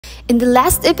In the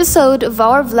last episode of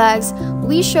our vlogs,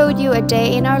 we showed you a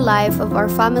day in our life of our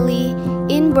family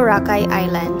in Boracay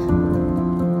Island.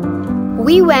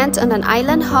 We went on an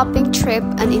island hopping trip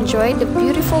and enjoyed the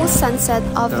beautiful sunset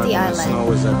of the island.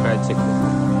 The snow is practical.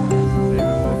 They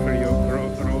will offer you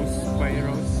rose by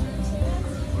rose.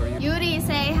 Yuri,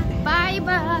 say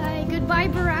bye-bye. Goodbye,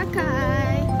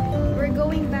 Boracay. We're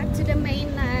going back to the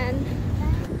mainland.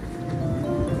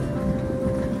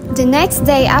 The next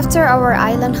day after our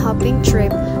island hopping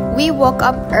trip, we woke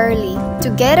up early to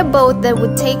get a boat that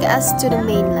would take us to the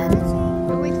mainland.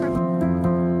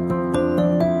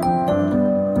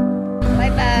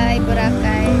 Bye-bye,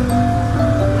 Boracay.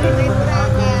 Bye-bye,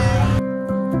 Boracay.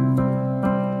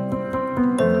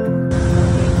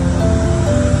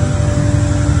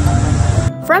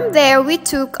 From there, we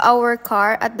took our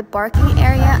car at the parking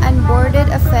area and boarded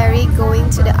a ferry going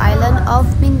to the island of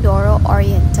Mindoro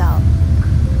Oriental.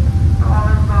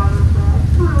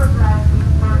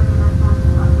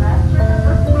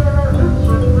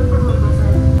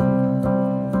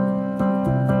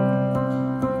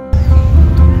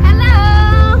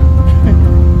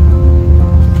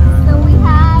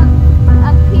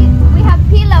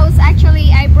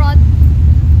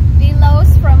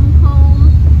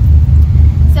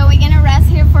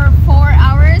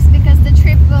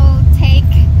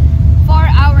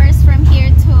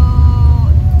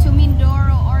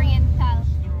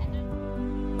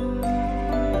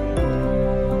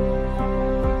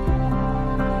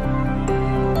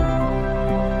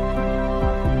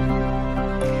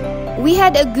 We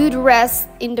had a good rest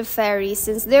in the ferry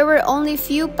since there were only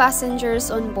few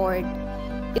passengers on board.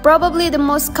 It's probably the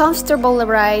most comfortable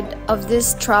ride of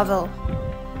this travel.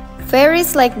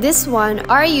 Ferries like this one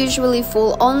are usually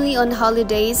full only on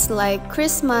holidays like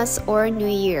Christmas or New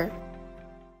Year.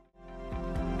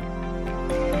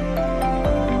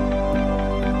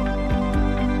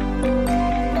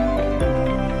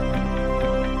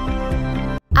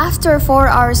 After 4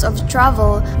 hours of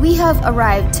travel, we have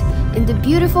arrived in the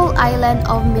beautiful island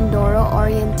of Mindoro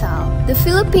Oriental. The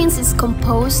Philippines is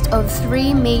composed of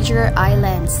 3 major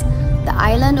islands. The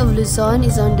island of Luzon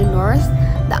is on the north,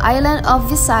 the island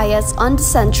of Visayas on the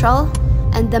central,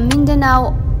 and the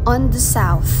Mindanao on the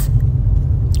south.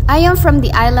 I am from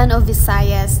the island of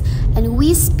Visayas, and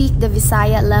we speak the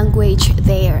Visaya language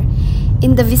there.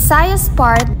 In the Visayas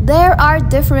part, there are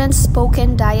different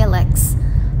spoken dialects.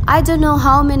 I don't know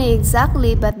how many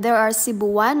exactly, but there are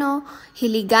Cebuano,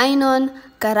 Hiligaynon,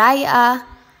 Karaya,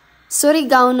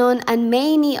 Surigao-non, and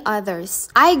many others.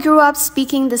 I grew up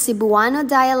speaking the Cebuano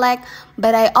dialect,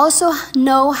 but I also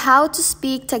know how to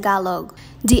speak Tagalog.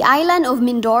 The island of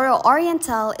Mindoro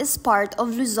Oriental is part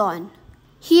of Luzon.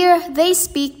 Here, they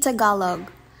speak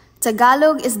Tagalog.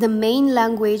 Tagalog is the main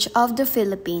language of the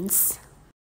Philippines.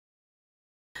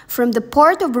 From the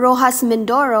port of Rojas,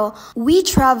 Mindoro, we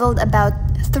traveled about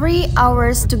 3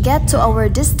 hours to get to our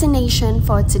destination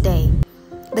for today,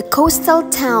 the coastal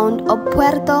town of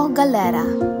Puerto Galera.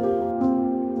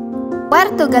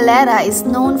 Puerto Galera is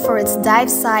known for its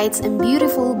dive sites and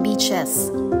beautiful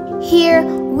beaches. Here,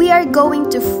 we are going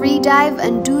to free dive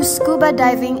and do scuba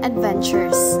diving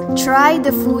adventures, try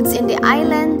the foods in the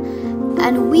island,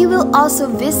 and we will also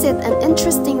visit an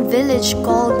interesting village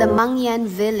called the Mangyan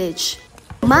Village.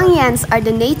 Mangyans are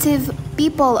the native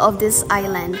people of this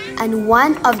island and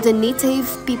one of the native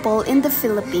people in the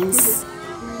Philippines.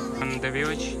 The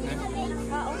village?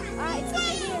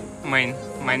 Mine.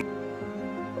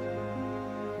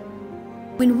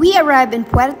 When we arrived in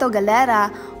Puerto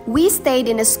Galera, we stayed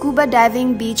in a scuba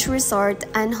diving beach resort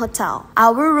and hotel.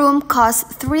 Our room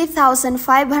cost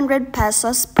 3,500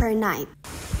 pesos per night.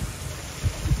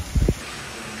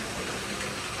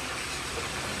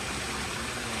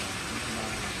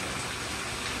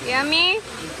 Yummy?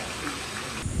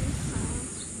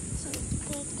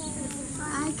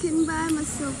 I can buy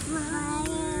myself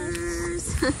flowers.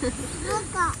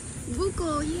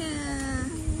 Buko, yeah.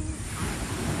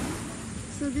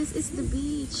 So this is the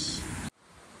beach.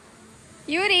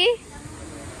 Yuri?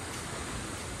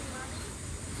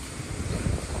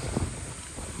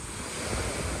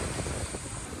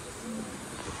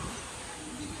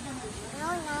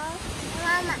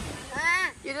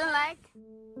 You don't like?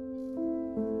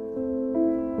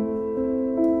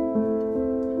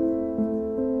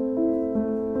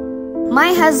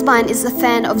 My husband is a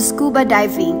fan of scuba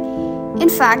diving. In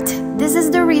fact, this is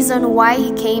the reason why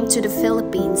he came to the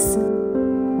Philippines.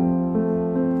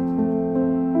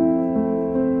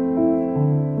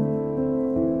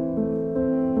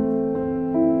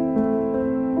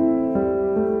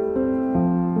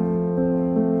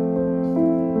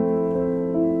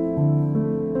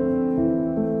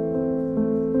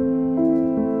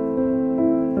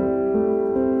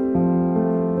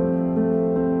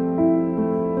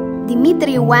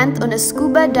 Dimitri went on a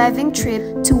scuba diving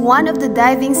trip to one of the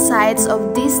diving sites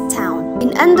of this town.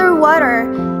 In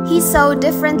underwater, he saw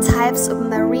different types of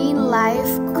marine life,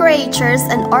 creatures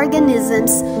and organisms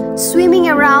swimming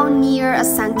around near a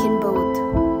sunken boat.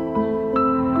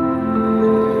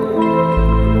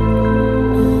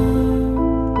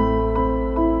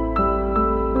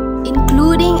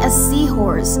 Including a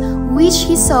seahorse, which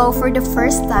he saw for the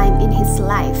first time in his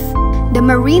life. The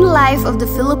marine life of the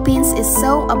Philippines is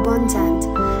so abundant,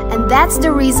 and that's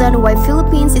the reason why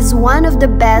Philippines is one of the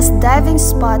best diving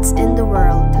spots in the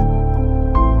world.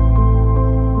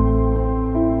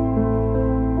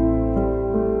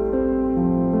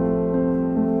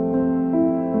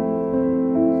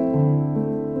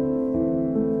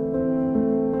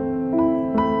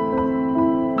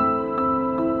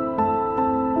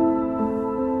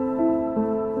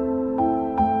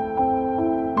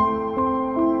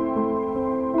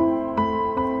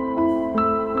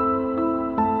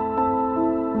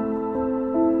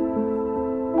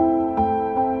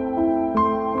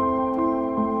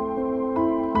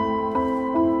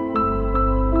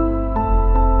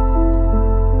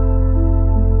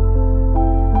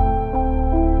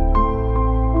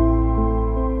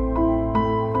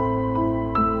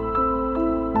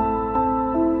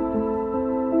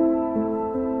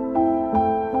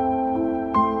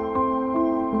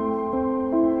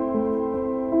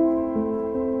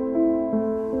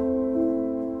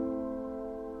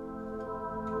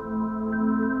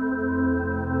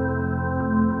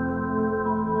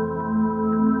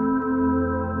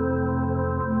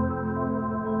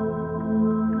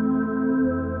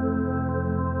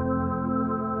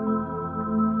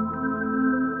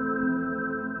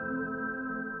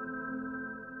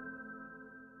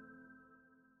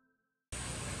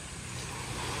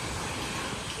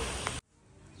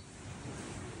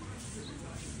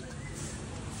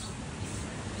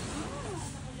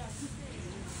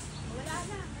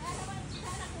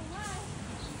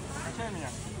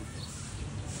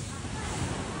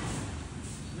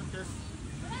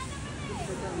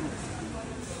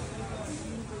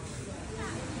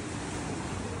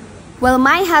 While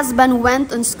my husband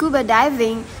went on scuba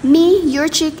diving, me,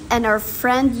 Yurchik, and our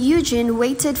friend Eugene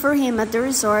waited for him at the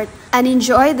resort and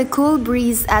enjoyed the cool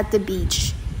breeze at the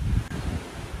beach.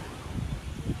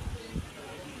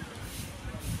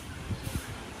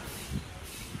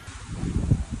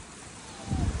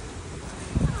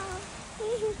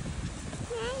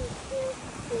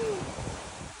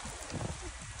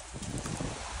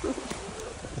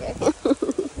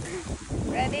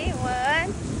 Ready? 1,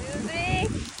 2, 3.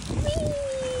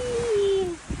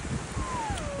 Whee!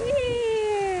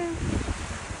 Whee!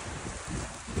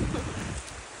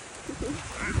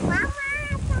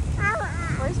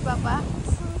 Where's Papa?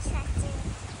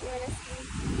 You wanna see?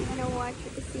 You wanna watch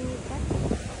the Sinita?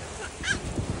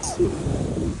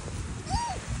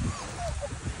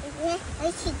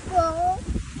 I should go.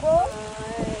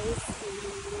 I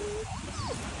see.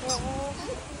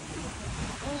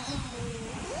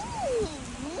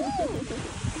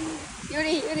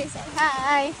 Yuri, say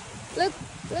hi. Look,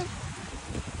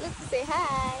 say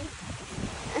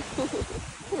hi.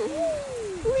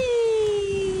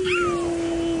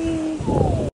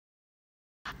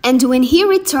 And when he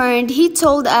returned, he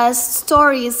told us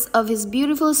stories of his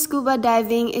beautiful scuba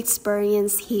diving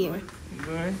experience here.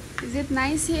 Good. Is it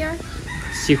nice here?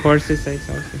 Seahorses, I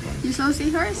saw seahorses. You saw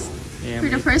seahorse? Yeah, For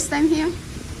the first time here?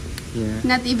 yeah.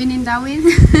 Not even in Darwin?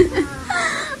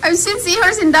 I've seen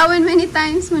seahorse in Darwin many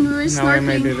times when we were Now I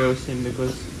made snorkeling. the ocean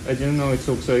because I didn't know it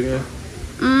looks like that.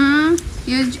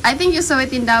 I think you saw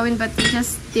it in Darwin, but you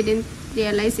just didn't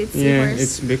realize it's Yeah, seahorse.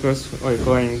 it's because I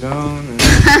lying down and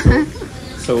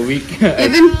so weak.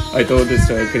 Even- I thought it's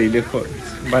like really hot,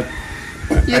 but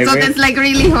You I thought wait. it's like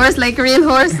really horse, like real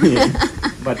horse. Yeah.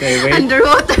 But I wait,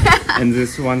 Underwater. and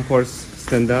this one horse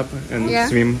stand up and Yeah.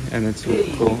 swim, and it's so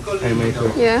cool. I made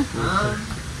her. Yeah.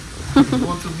 You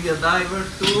want to be a diver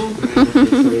too?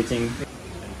 It's waiting.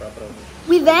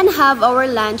 We then have our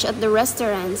lunch at the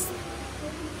restaurants.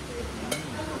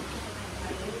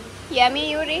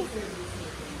 Yummy, Yuri.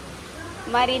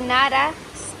 Marinara.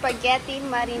 Spaghetti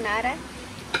marinara.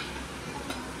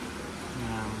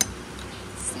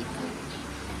 Seafood.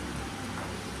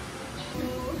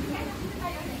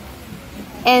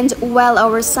 And while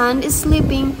our son is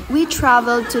sleeping, we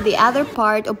traveled to the other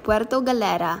part of Puerto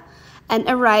Galera and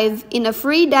arrived in a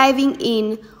free diving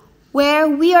inn where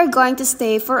we are going to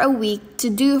stay for a week to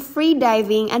do free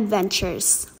diving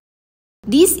adventures.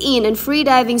 This inn and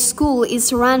freediving school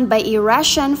is run by a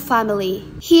Russian family.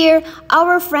 Here,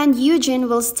 our friend Eugene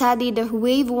will study the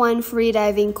Wave 1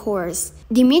 freediving course.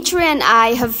 Dimitri and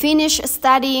I have finished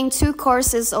studying 2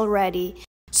 courses already,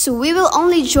 so we will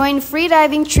only join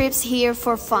freediving trips here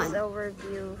for fun. This is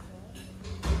overview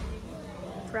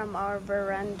from our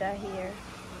veranda here.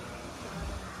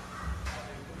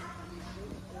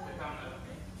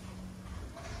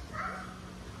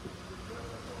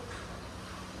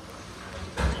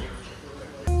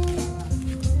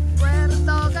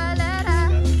 Puerto Galera.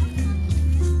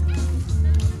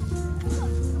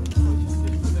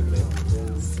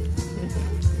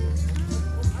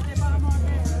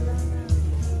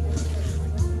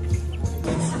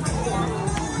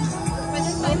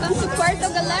 Welcome to Puerto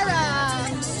Galera.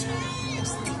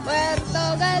 Puerto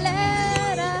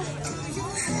Galera.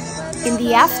 In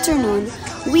the afternoon,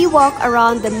 we walk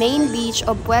around the main beach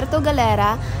of Puerto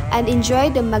Galera and enjoy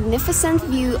the magnificent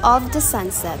view of the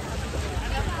sunset.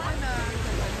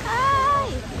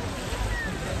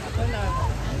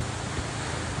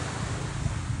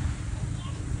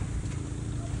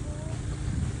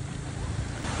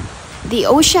 The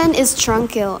ocean is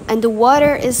tranquil and the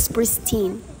water is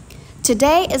pristine.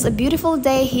 Today is a beautiful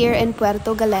day here in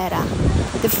Puerto Galera.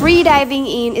 The freediving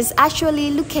inn is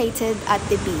actually located at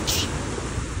the beach.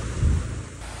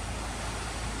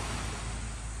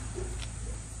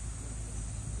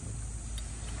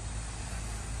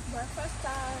 Breakfast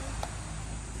time.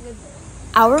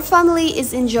 Our family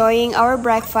is enjoying our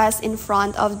breakfast in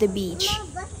front of the beach.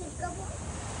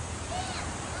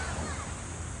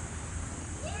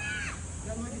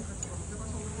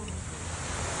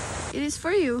 It is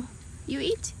for you. You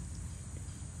eat.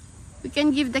 We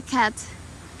can give the cat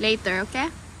later, okay?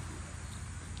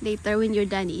 Later when you're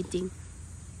done eating.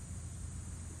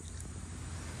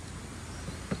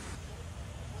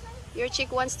 Your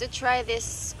chick wants to try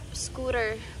this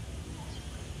scooter.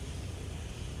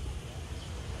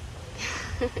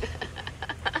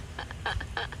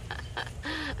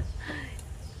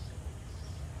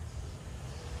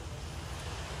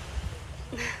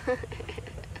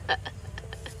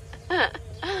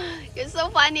 You're so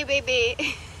funny, baby.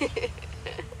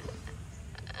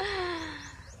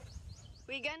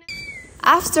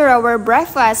 After our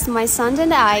breakfast, my son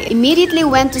and I immediately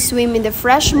went to swim in the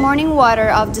fresh morning water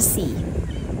of the sea.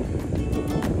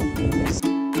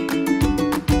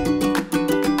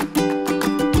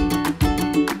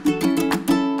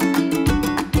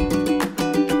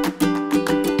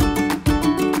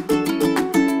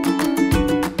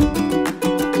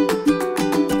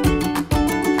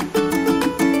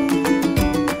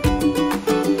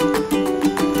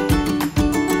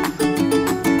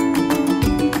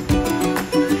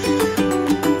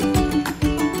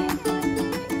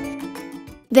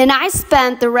 Then I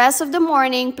spent the rest of the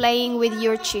morning playing with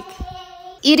your chick,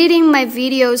 editing my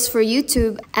videos for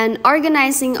YouTube and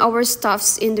organizing our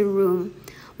stuffs in the room,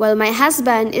 while my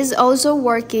husband is also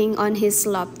working on his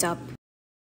laptop.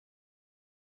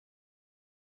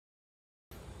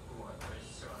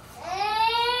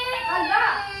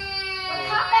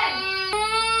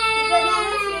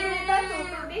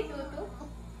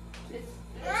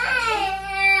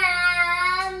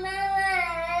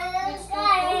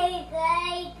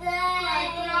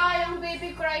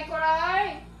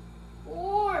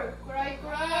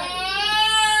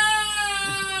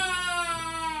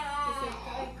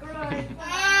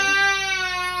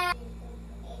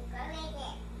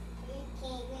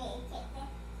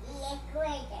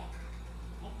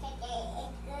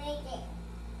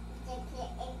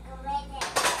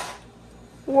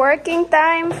 Working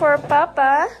time for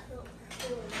Papa,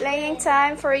 playing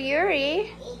time for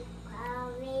Yuri.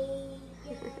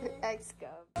 Let's go.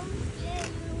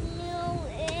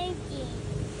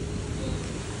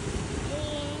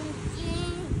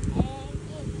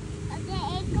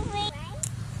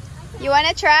 You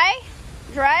wanna try?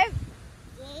 Drive?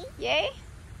 Yay?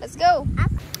 Let's go.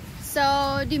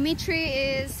 So Dimitri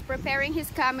is preparing his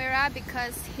camera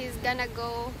because he's gonna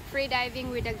go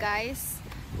freediving with the guys,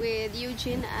 with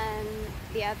Eugene and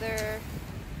the other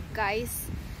guys.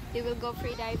 They will go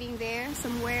freediving there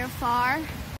somewhere far.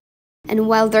 And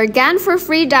while they're gone for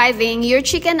freediving, your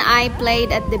chick and I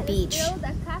played at the beach. Build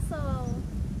a castle.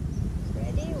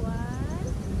 Ready? 1, 2,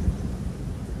 3.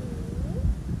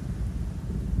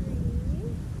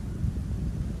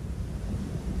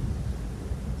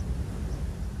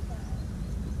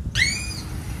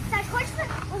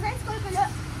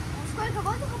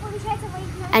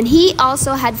 And he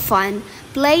also had fun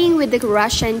playing with the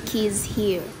Russian kids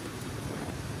here.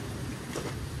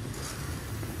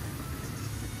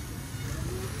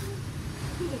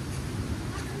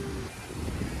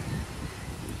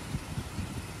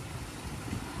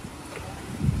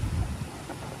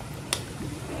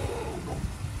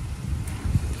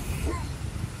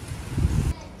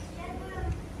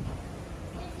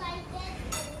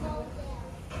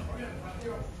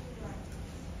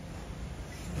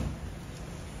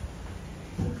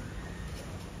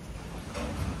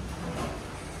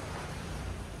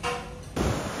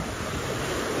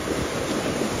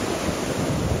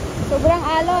 Sobrang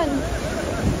alon.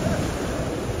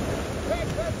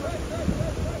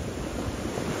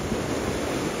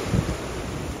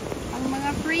 Ang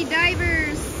mga free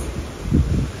divers,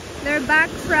 they're back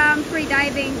from free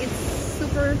diving. It's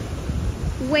super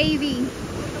wavy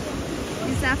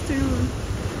this afternoon.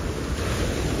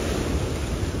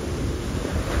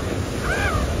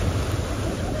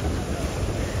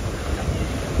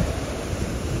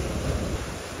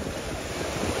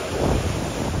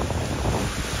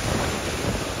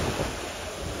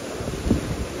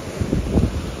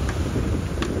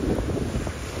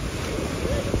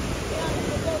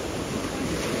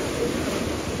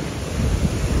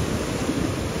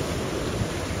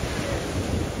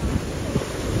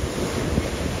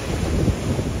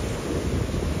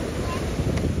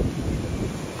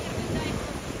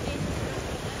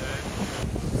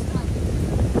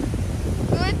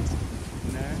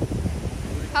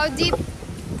 How deep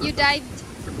you dived?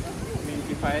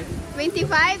 25.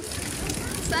 25?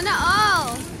 Sana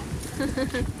all!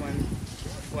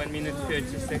 1 minute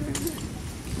 30 seconds.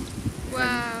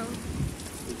 Wow.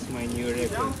 It's my new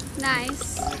record.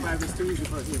 Nice. What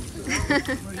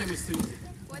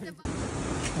about...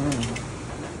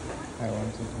 I want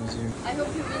to use you. I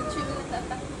hope you will chew it.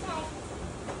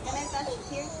 Can I touch it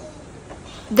here?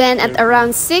 Then at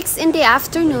around 6 in the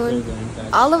afternoon,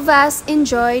 all of us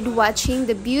enjoyed watching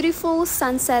the beautiful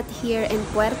sunset here in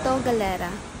Puerto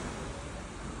Galera.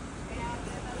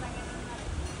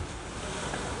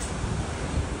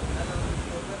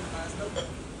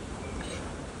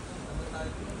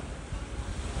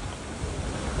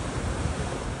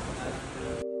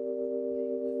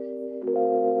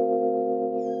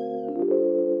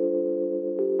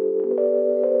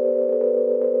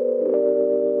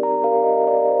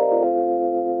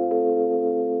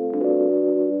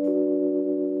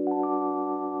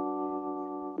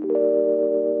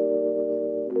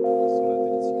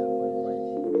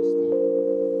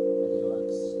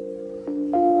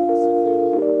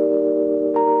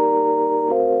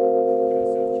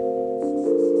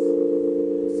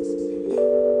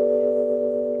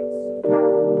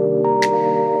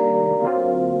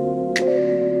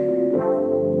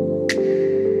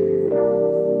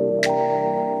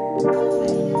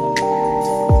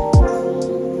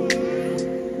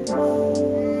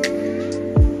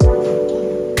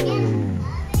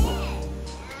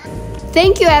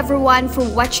 Thank you everyone for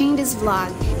watching this vlog.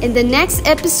 In the next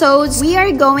episodes, we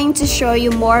are going to show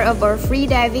you more of our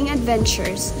freediving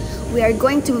adventures. We are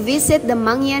going to visit the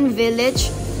Mangyan village,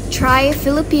 try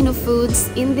Filipino foods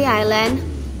in the island,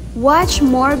 watch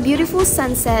more beautiful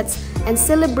sunsets, and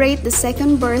celebrate the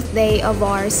second birthday of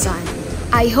our son.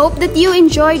 I hope that you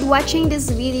enjoyed watching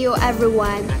this video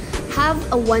everyone. Have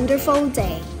a wonderful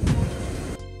day.